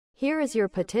Here is your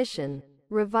petition,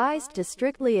 revised to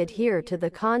strictly adhere to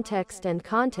the context and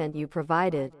content you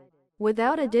provided,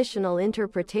 without additional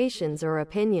interpretations or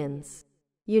opinions.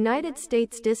 United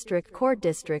States District Court,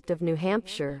 District of New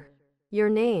Hampshire. Your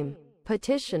name,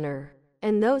 petitioner,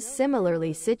 and those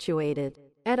similarly situated,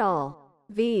 et al.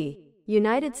 v.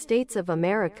 United States of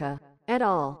America, et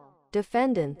al.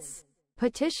 Defendants.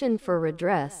 Petition for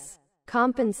redress,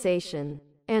 compensation,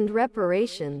 and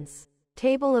reparations.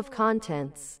 Table of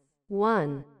contents.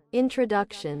 1.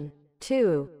 Introduction.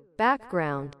 2.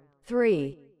 Background.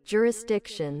 3.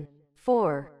 Jurisdiction.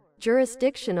 4.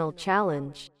 Jurisdictional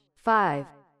challenge. 5.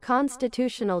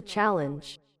 Constitutional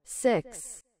challenge.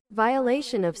 6.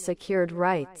 Violation of secured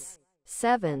rights.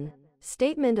 7.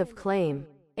 Statement of claim.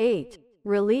 8.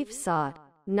 Relief sought.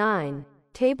 9.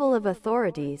 Table of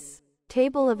authorities.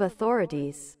 Table of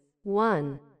authorities.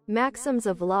 1. Maxims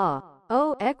of law.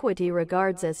 O. Equity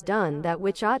regards as done that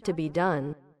which ought to be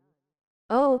done.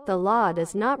 O. The law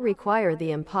does not require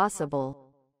the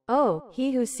impossible. O.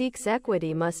 He who seeks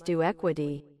equity must do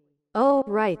equity. O.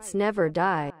 Rights never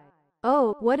die.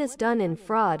 O. What is done in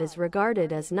fraud is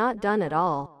regarded as not done at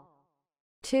all.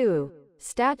 2.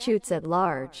 Statutes at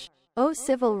large. O.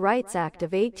 Civil Rights Act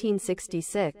of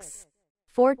 1866.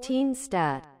 14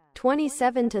 Stat.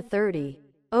 27-30.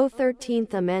 O.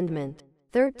 13th Amendment.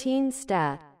 13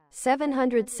 Stat.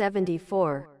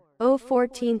 774. O.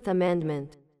 14th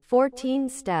Amendment. 14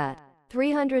 Stat.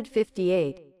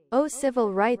 358. O.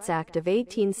 Civil Rights Act of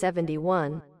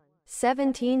 1871.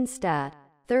 17 Stat.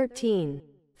 13.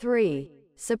 3.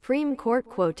 Supreme Court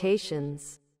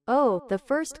quotations. O. The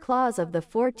first clause of the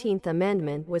 14th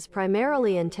Amendment was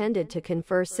primarily intended to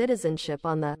confer citizenship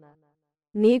on the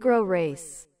Negro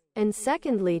race, and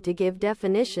secondly to give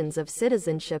definitions of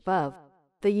citizenship of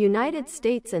the United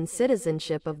States and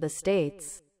citizenship of the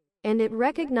states, and it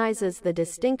recognizes the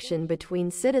distinction between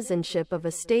citizenship of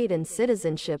a state and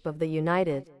citizenship of the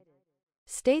United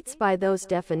States by those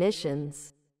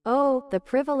definitions. O. The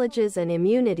privileges and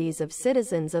immunities of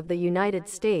citizens of the United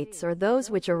States are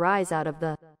those which arise out of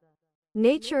the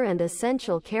nature and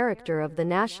essential character of the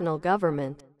national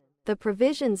government, the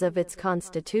provisions of its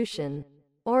Constitution,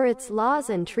 or its laws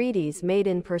and treaties made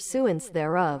in pursuance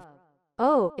thereof.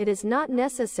 O. It is not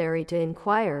necessary to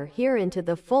inquire here into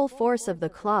the full force of the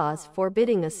clause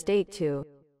forbidding a state to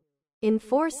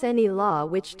enforce any law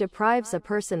which deprives a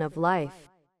person of life,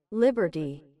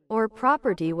 liberty, or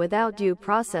property without due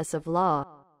process of law,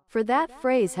 for that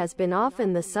phrase has been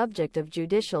often the subject of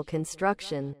judicial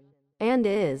construction, and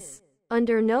is,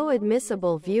 under no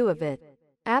admissible view of it,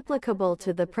 applicable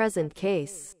to the present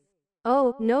case.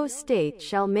 O. No state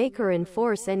shall make or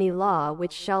enforce any law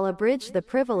which shall abridge the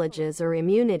privileges or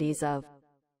immunities of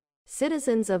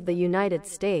citizens of the United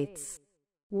States.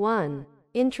 1.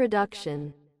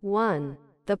 Introduction. 1.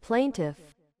 The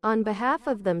plaintiff, on behalf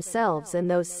of themselves and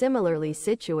those similarly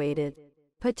situated,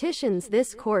 petitions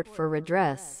this court for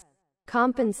redress,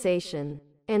 compensation,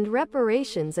 and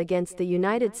reparations against the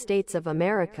United States of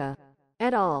America,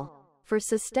 et al., for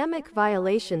systemic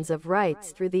violations of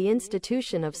rights through the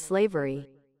institution of slavery,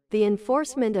 the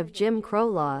enforcement of Jim Crow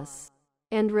laws,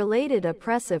 and related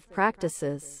oppressive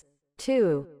practices.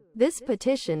 2. This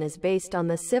petition is based on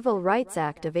the Civil Rights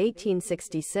Act of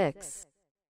 1866,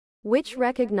 which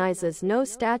recognizes no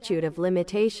statute of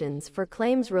limitations for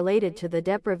claims related to the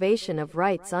deprivation of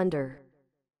rights under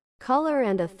color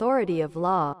and authority of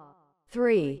law.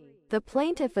 3. The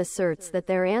plaintiff asserts that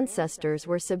their ancestors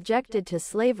were subjected to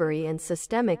slavery and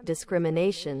systemic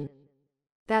discrimination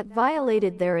that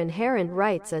violated their inherent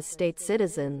rights as state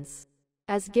citizens,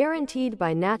 as guaranteed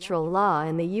by natural law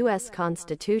and the U.S.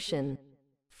 Constitution.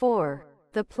 4.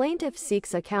 The plaintiff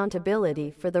seeks accountability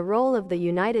for the role of the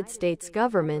United States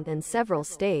government and several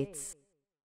states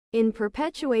in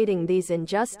perpetuating these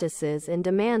injustices and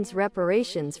demands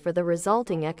reparations for the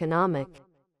resulting economic,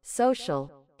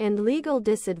 social, and legal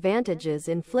disadvantages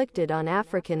inflicted on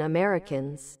African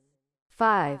Americans.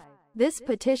 5. This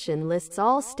petition lists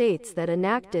all states that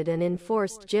enacted and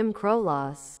enforced Jim Crow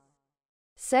laws,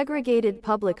 segregated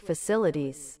public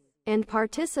facilities, and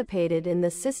participated in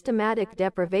the systematic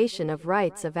deprivation of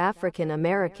rights of African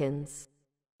Americans.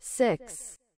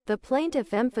 6. The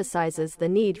plaintiff emphasizes the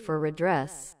need for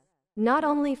redress, not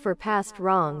only for past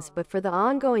wrongs but for the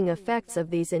ongoing effects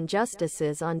of these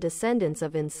injustices on descendants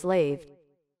of enslaved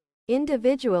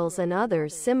individuals and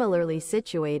others similarly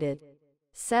situated.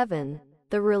 7.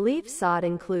 The relief sought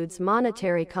includes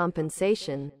monetary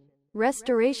compensation,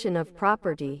 restoration of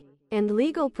property, and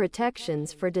legal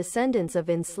protections for descendants of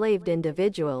enslaved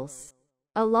individuals,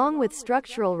 along with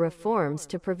structural reforms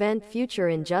to prevent future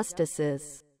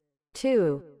injustices.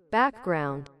 2.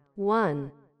 Background.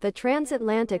 1. the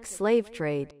transatlantic slave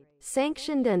trade,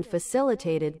 sanctioned and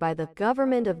facilitated by the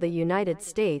government of the United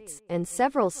States and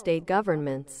several state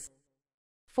governments,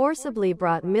 forcibly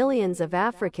brought millions of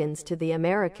Africans to the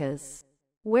Americas,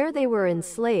 where they were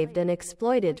enslaved and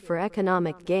exploited for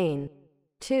economic gain.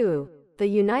 2. The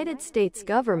United States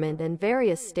government and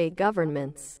various state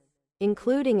governments,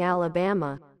 including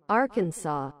Alabama,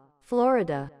 Arkansas,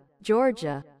 Florida,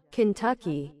 Georgia,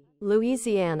 Kentucky,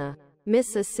 Louisiana,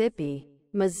 Mississippi,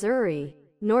 Missouri,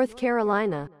 North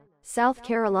Carolina, South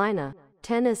Carolina,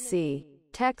 Tennessee,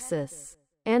 Texas,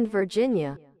 and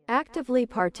Virginia, actively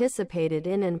participated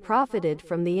in and profited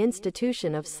from the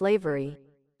institution of slavery,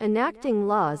 enacting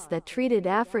laws that treated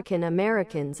African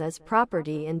Americans as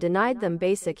property and denied them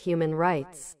basic human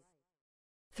rights.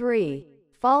 3.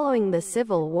 Following the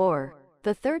Civil War,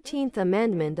 the 13th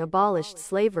Amendment abolished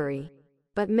slavery,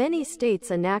 but many states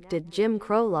enacted Jim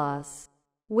Crow laws,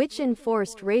 which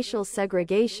enforced racial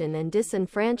segregation and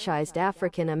disenfranchised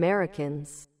African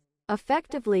Americans,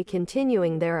 effectively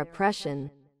continuing their oppression.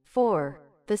 4.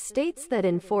 The states that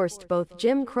enforced both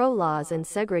Jim Crow laws and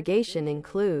segregation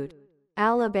include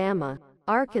Alabama,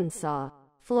 Arkansas,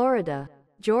 Florida,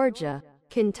 Georgia,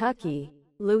 Kentucky,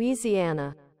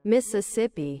 Louisiana,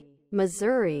 Mississippi,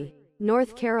 Missouri,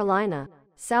 North Carolina,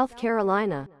 South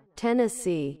Carolina,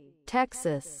 Tennessee,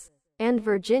 Texas, and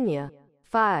Virginia.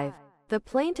 5. The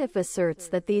plaintiff asserts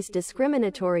that these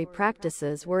discriminatory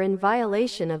practices were in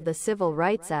violation of the Civil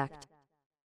Rights Act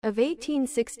of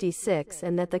 1866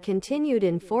 and that the continued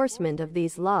enforcement of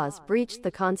these laws breached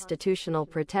the constitutional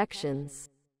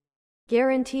protections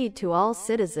guaranteed to all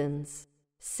citizens.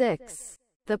 6.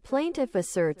 The plaintiff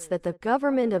asserts that the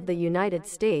government of the United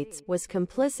States was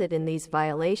complicit in these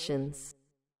violations,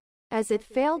 as it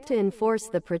failed to enforce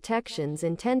the protections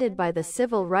intended by the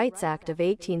Civil Rights Act of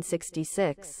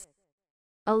 1866,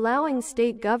 allowing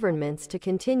state governments to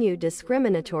continue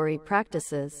discriminatory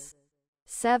practices.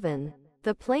 7.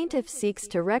 The plaintiff seeks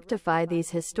to rectify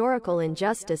these historical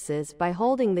injustices by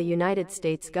holding the United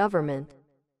States government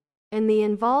and the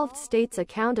involved states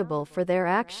accountable for their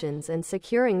actions and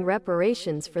securing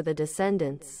reparations for the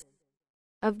descendants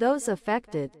of those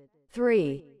affected.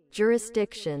 3.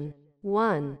 Jurisdiction.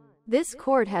 1. This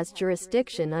court has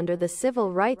jurisdiction under the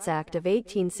Civil Rights Act of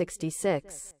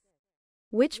 1866,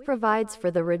 which provides for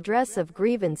the redress of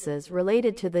grievances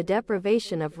related to the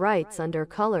deprivation of rights under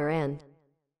color and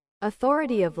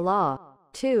authority of law.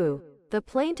 2. The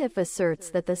plaintiff asserts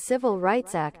that the Civil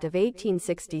Rights Act of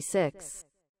 1866,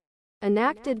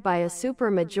 enacted by a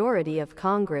supermajority of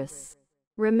Congress,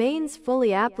 remains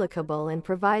fully applicable and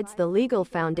provides the legal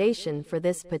foundation for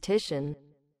this petition.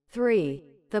 3.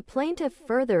 The plaintiff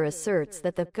further asserts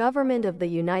that the government of the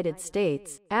United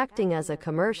States, acting as a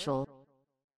commercial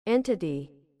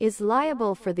entity, is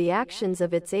liable for the actions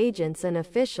of its agents and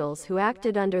officials who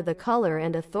acted under the color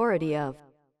and authority of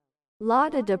law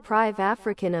to deprive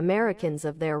African Americans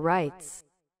of their rights.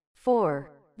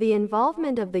 4. The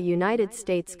involvement of the United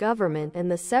States government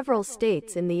and the several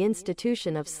states in the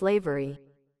institution of slavery,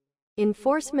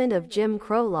 enforcement of Jim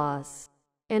Crow laws,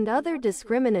 and other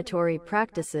discriminatory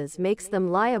practices makes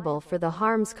them liable for the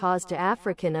harms caused to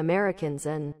African Americans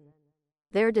and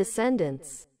their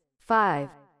descendants. 5.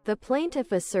 The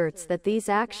plaintiff asserts that these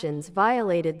actions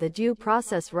violated the due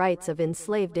process rights of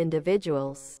enslaved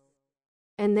individuals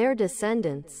and their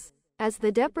descendants, as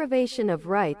the deprivation of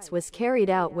rights was carried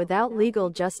out without legal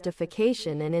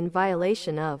justification and in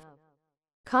violation of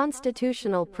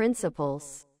constitutional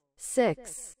principles.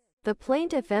 6. The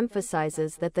plaintiff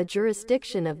emphasizes that the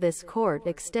jurisdiction of this court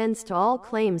extends to all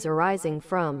claims arising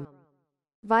from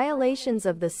violations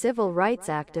of the Civil Rights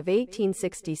Act of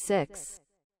 1866,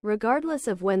 regardless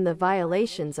of when the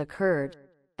violations occurred,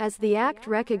 as the Act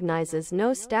recognizes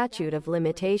no statute of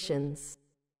limitations.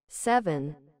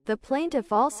 7. The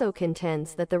plaintiff also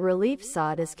contends that the relief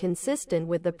sought is consistent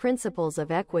with the principles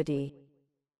of equity,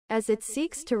 as it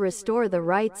seeks to restore the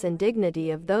rights and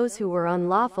dignity of those who were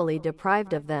unlawfully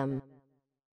deprived of them.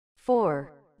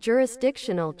 4.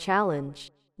 Jurisdictional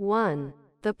challenge. 1.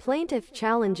 The plaintiff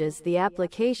challenges the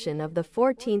application of the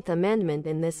 14th Amendment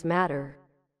in this matter,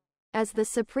 as the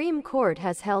Supreme Court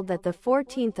has held that the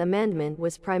 14th Amendment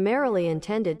was primarily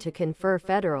intended to confer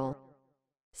federal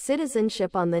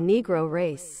citizenship on the Negro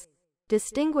race,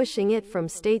 distinguishing it from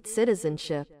state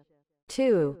citizenship.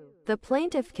 2. The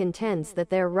plaintiff contends that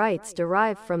their rights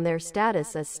derive from their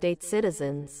status as state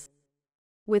citizens,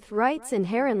 with rights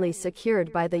inherently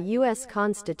secured by the U.S.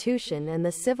 Constitution and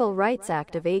the Civil Rights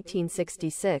Act of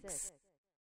 1866,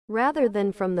 rather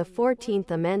than from the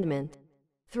 14th Amendment.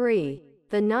 3.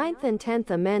 The 9th and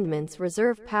 10th Amendments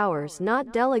reserve powers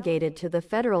not delegated to the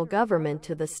federal government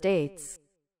to the states,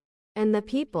 and the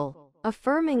people,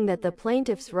 affirming that the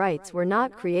plaintiff's rights were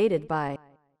not created by,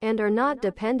 and are not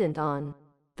dependent on,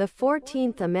 the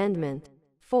 14th Amendment.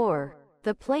 4.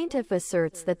 The plaintiff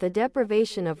asserts that the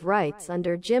deprivation of rights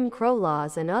under Jim Crow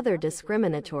laws and other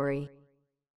discriminatory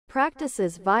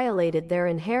practices violated their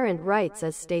inherent rights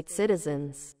as state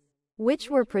citizens, which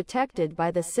were protected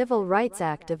by the Civil Rights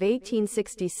Act of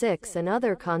 1866 and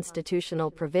other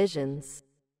constitutional provisions.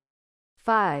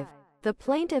 5. The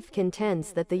plaintiff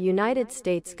contends that the United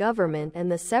States government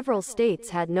and the several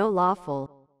states had no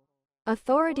lawful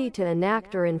authority to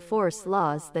enact or enforce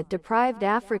laws that deprived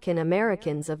African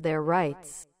Americans of their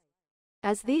rights,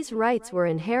 as these rights were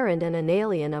inherent and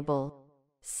unalienable.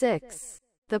 6.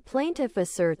 The plaintiff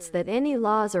asserts that any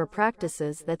laws or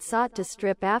practices that sought to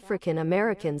strip African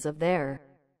Americans of their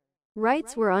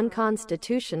rights were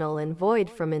unconstitutional and void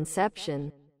from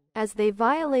inception, as they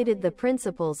violated the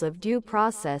principles of due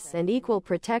process and equal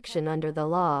protection under the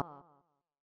law.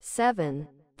 7.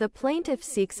 The plaintiff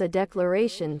seeks a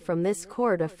declaration from this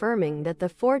court affirming that the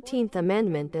 14th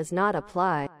Amendment does not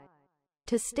apply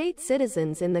to state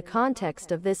citizens in the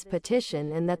context of this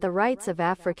petition and that the rights of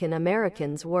African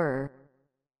Americans were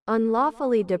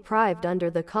unlawfully deprived under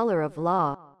the color of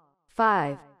law.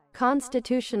 5.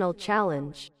 Constitutional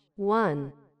challenge.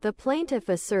 1. The plaintiff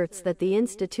asserts that the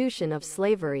institution of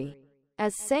slavery,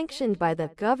 as sanctioned by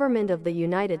the government of the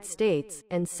United States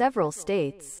and several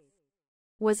states,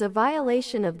 was a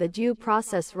violation of the due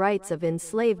process rights of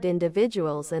enslaved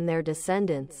individuals and their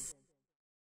descendants.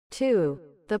 2.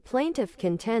 The plaintiff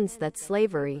contends that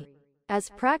slavery,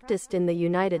 as practiced in the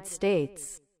United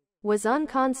States, was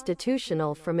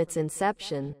unconstitutional from its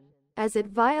inception, as it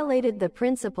violated the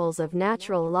principles of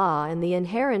natural law and the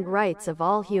inherent rights of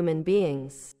all human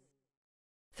beings.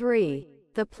 3.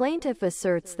 The plaintiff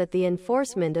asserts that the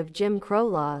enforcement of Jim Crow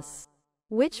laws,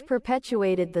 which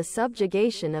perpetuated the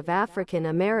subjugation of African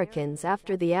Americans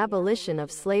after the abolition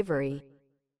of slavery,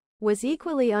 was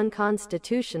equally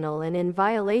unconstitutional and in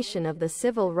violation of the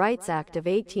Civil Rights Act of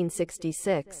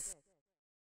 1866.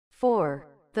 4.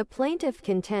 The plaintiff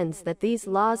contends that these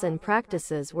laws and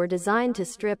practices were designed to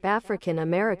strip African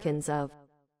Americans of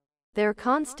their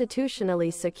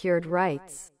constitutionally secured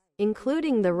rights,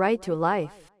 including the right to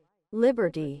life,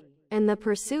 liberty, and the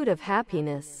pursuit of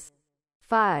happiness.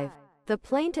 5. The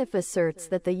plaintiff asserts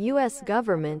that the U.S.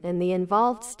 government and the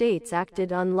involved states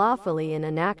acted unlawfully in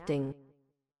enacting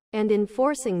and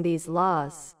enforcing these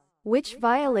laws, which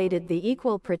violated the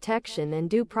equal protection and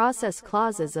due process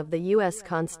clauses of the U.S.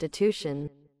 Constitution.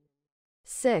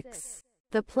 6.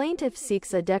 The plaintiff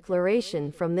seeks a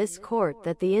declaration from this court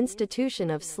that the institution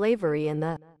of slavery and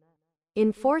the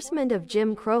enforcement of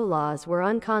Jim Crow laws were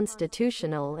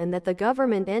unconstitutional and that the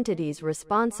government entities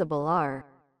responsible are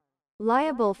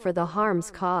liable for the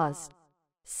harms caused.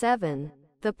 7.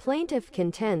 The plaintiff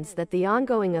contends that the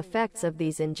ongoing effects of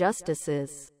these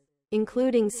injustices,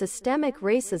 including systemic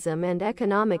racism and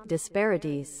economic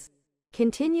disparities,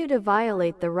 continue to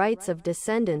violate the rights of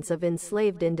descendants of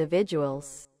enslaved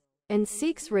individuals, and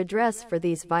seeks redress for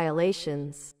these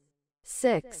violations.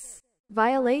 6.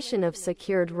 Violation of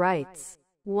secured rights.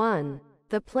 1.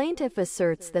 The plaintiff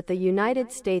asserts that the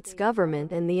United States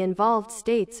government and the involved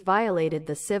states violated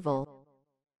the Civil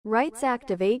Rights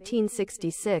Act of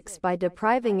 1866 by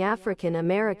depriving African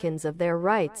Americans of their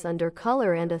rights under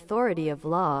color and authority of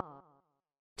law.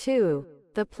 2.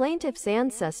 The plaintiff's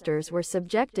ancestors were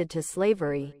subjected to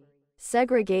slavery,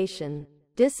 segregation,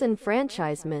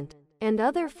 disenfranchisement, and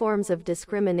other forms of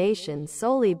discrimination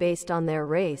solely based on their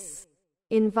race,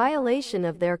 in violation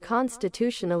of their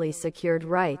constitutionally secured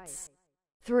rights.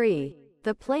 3.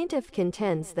 The plaintiff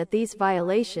contends that these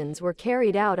violations were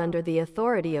carried out under the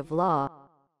authority of law,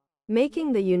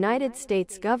 making the United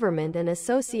States government and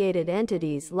associated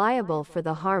entities liable for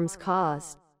the harms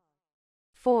caused.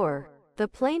 4. The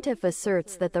plaintiff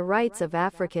asserts that the rights of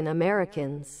African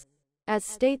Americans, as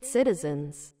state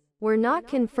citizens, were not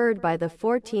conferred by the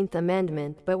 14th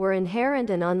Amendment but were inherent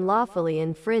and unlawfully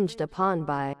infringed upon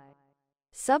by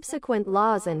subsequent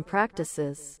laws and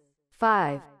practices.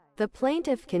 5. The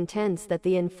plaintiff contends that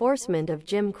the enforcement of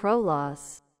Jim Crow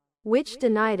laws, which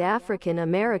denied African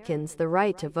Americans the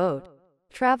right to vote,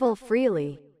 travel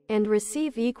freely, and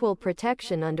receive equal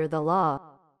protection under the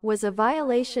law, was a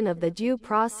violation of the due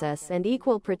process and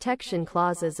equal protection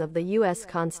clauses of the U.S.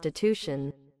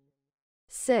 Constitution.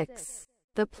 6.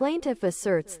 The plaintiff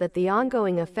asserts that the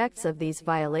ongoing effects of these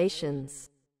violations,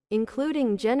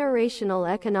 including generational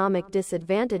economic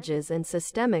disadvantages and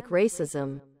systemic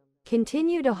racism,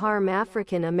 continue to harm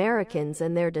African Americans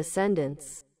and their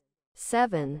descendants.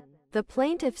 7. The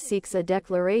plaintiff seeks a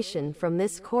declaration from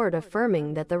this court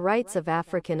affirming that the rights of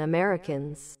African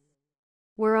Americans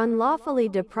were unlawfully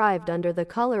deprived under the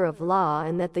color of law,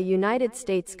 and that the United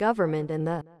States government and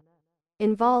the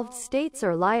involved states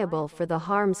are liable for the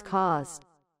harms caused.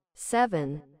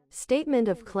 7. Statement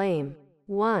of claim.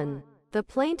 1. The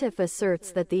plaintiff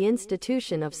asserts that the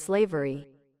institution of slavery,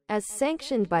 as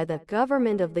sanctioned by the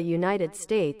government of the United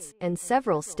States and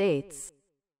several states,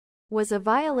 was a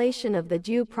violation of the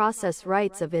due process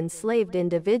rights of enslaved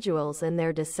individuals and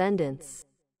their descendants.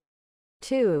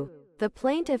 2. The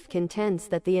plaintiff contends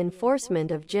that the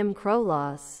enforcement of Jim Crow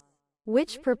laws,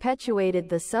 which perpetuated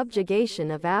the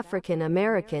subjugation of African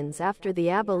Americans after the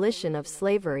abolition of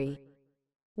slavery,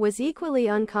 was equally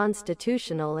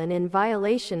unconstitutional and in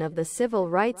violation of the Civil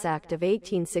Rights Act of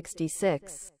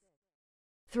 1866.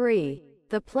 3.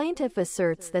 The plaintiff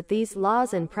asserts that these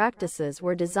laws and practices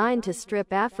were designed to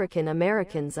strip African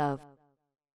Americans of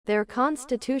their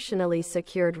constitutionally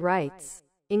secured rights,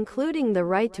 including the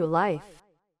right to life,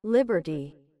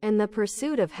 liberty, and the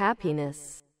pursuit of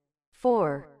happiness.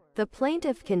 4. The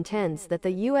plaintiff contends that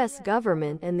the U.S.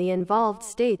 government and the involved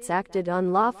states acted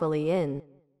unlawfully in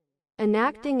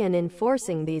enacting and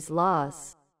enforcing these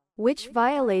laws, which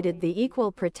violated the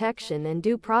equal protection and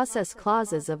due process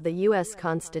clauses of the U.S.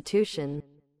 Constitution.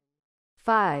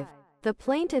 5. The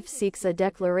plaintiff seeks a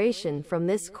declaration from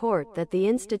this court that the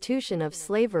institution of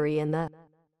slavery and the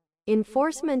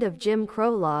enforcement of Jim Crow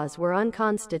laws were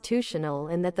unconstitutional,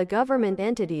 and that the government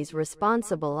entities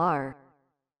responsible are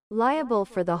liable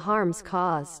for the harms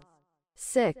caused.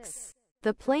 6.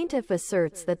 The plaintiff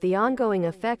asserts that the ongoing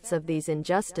effects of these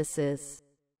injustices,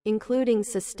 including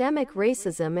systemic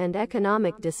racism and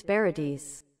economic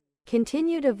disparities,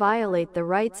 continue to violate the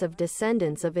rights of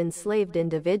descendants of enslaved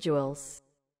individuals,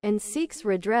 and seeks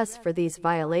redress for these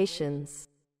violations.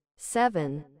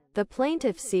 7. The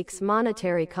plaintiff seeks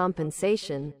monetary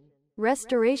compensation,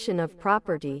 restoration of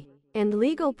property, and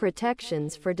legal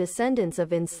protections for descendants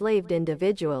of enslaved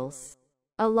individuals,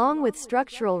 along with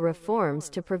structural reforms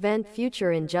to prevent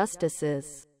future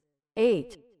injustices.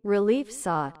 8. Relief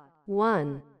sought.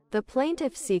 1. The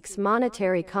plaintiff seeks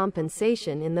monetary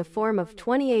compensation in the form of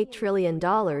 $28 trillion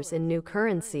in new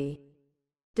currency,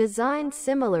 designed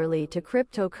similarly to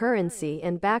cryptocurrency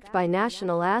and backed by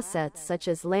national assets such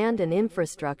as land and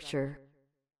infrastructure.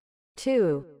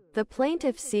 2. The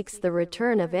plaintiff seeks the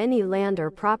return of any land or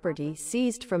property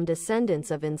seized from descendants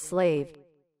of enslaved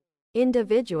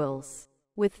individuals,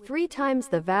 with 3 times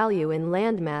the value in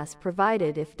landmass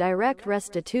provided if direct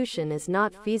restitution is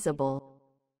not feasible.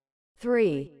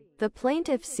 3. The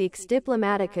plaintiff seeks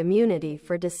diplomatic immunity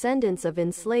for descendants of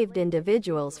enslaved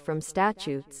individuals from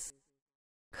statutes,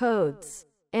 codes,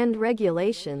 and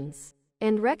regulations,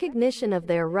 and recognition of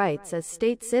their rights as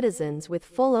state citizens with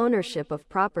full ownership of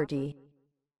property.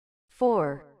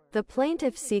 4. The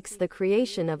plaintiff seeks the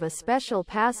creation of a special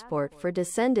passport for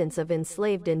descendants of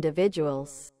enslaved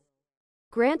individuals,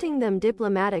 granting them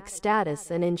diplomatic status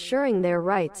and ensuring their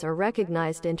rights are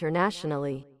recognized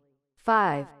internationally.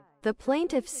 5. The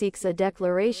plaintiff seeks a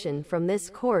declaration from this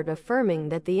court affirming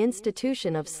that the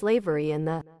institution of slavery and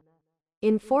the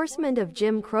enforcement of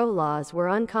Jim Crow laws were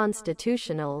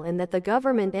unconstitutional, and that the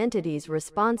government entities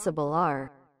responsible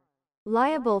are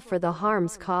liable for the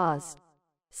harms caused.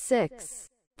 6.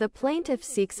 The plaintiff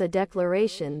seeks a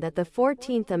declaration that the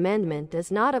 14th Amendment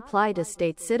does not apply to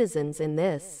state citizens in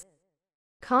this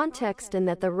context, and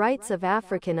that the rights of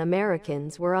African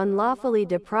Americans were unlawfully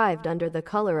deprived under the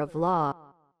color of law.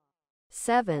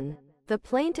 7. The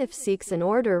plaintiff seeks an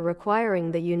order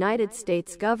requiring the United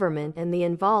States government and the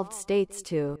involved states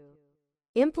to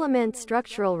implement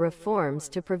structural reforms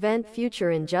to prevent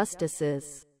future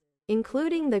injustices,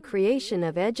 including the creation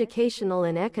of educational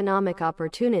and economic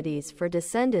opportunities for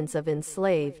descendants of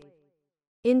enslaved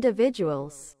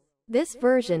individuals. This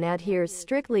version adheres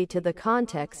strictly to the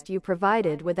context you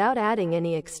provided without adding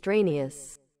any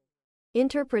extraneous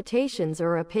interpretations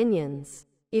or opinions.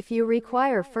 If you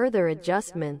require further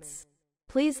adjustments,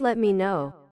 please let me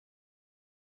know.